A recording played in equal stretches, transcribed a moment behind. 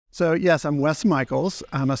So yes, I'm Wes Michaels.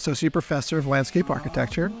 I'm Associate Professor of Landscape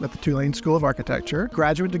Architecture at the Tulane School of Architecture.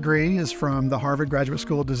 Graduate degree is from the Harvard Graduate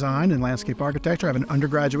School of Design in Landscape Architecture. I have an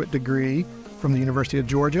undergraduate degree from the University of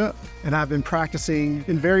Georgia, and I've been practicing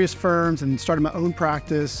in various firms and started my own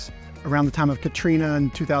practice around the time of Katrina in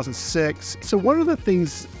 2006. So one of the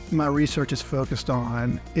things my research is focused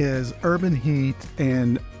on is urban heat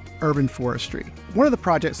and urban forestry. One of the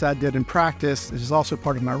projects I did in practice, which is also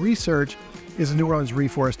part of my research, is the New Orleans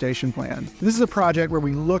Reforestation Plan. This is a project where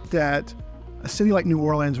we looked at a city like New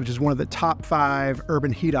Orleans, which is one of the top 5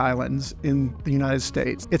 urban heat islands in the United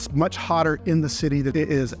States. It's much hotter in the city than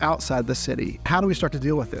it is outside the city. How do we start to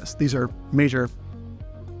deal with this? These are major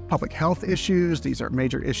public health issues. These are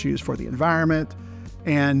major issues for the environment.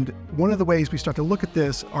 And one of the ways we start to look at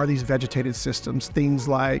this are these vegetated systems, things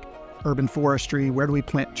like urban forestry. Where do we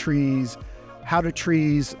plant trees? How do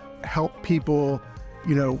trees help people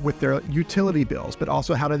with their utility bills, but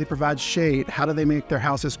also how do they provide shade? How do they make their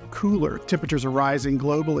houses cooler? Temperatures are rising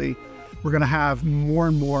globally. We're going to have more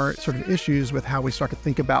and more sort of issues with how we start to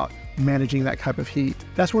think about managing that type of heat.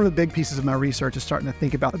 That's one of the big pieces of my research, is starting to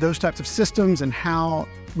think about those types of systems and how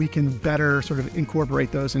we can better sort of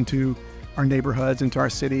incorporate those into our neighborhoods, into our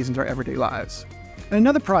cities, into our everyday lives. And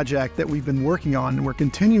another project that we've been working on and we're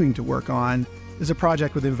continuing to work on is a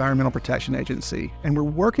project with the Environmental Protection Agency. And we're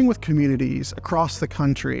working with communities across the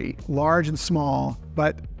country, large and small,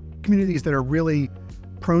 but communities that are really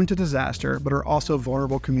prone to disaster, but are also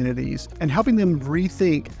vulnerable communities, and helping them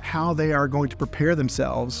rethink how they are going to prepare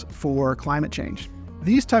themselves for climate change.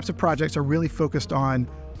 These types of projects are really focused on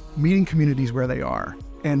meeting communities where they are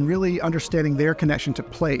and really understanding their connection to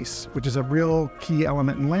place, which is a real key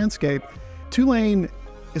element in landscape. Tulane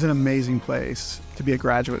is an amazing place to be a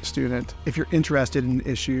graduate student if you're interested in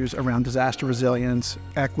issues around disaster resilience,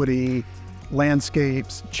 equity,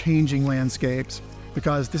 landscapes, changing landscapes,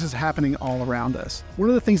 because this is happening all around us. One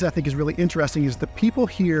of the things I think is really interesting is the people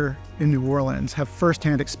here in New Orleans have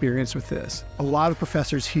firsthand experience with this. A lot of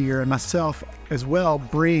professors here, and myself as well,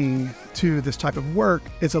 bring to this type of work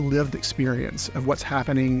is a lived experience of what's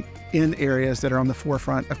happening in areas that are on the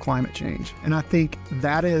forefront of climate change. And I think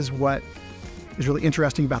that is what is really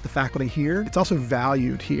interesting about the faculty here. It's also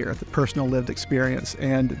valued here, the personal lived experience,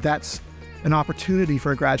 and that's an opportunity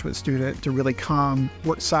for a graduate student to really come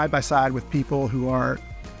work side by side with people who are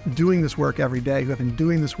doing this work every day, who have been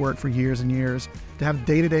doing this work for years and years, to have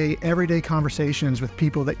day-to-day, everyday conversations with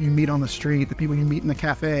people that you meet on the street, the people you meet in the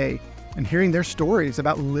cafe, and hearing their stories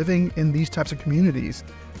about living in these types of communities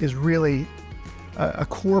is really a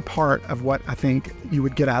core part of what I think you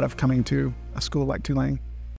would get out of coming to a school like Tulane.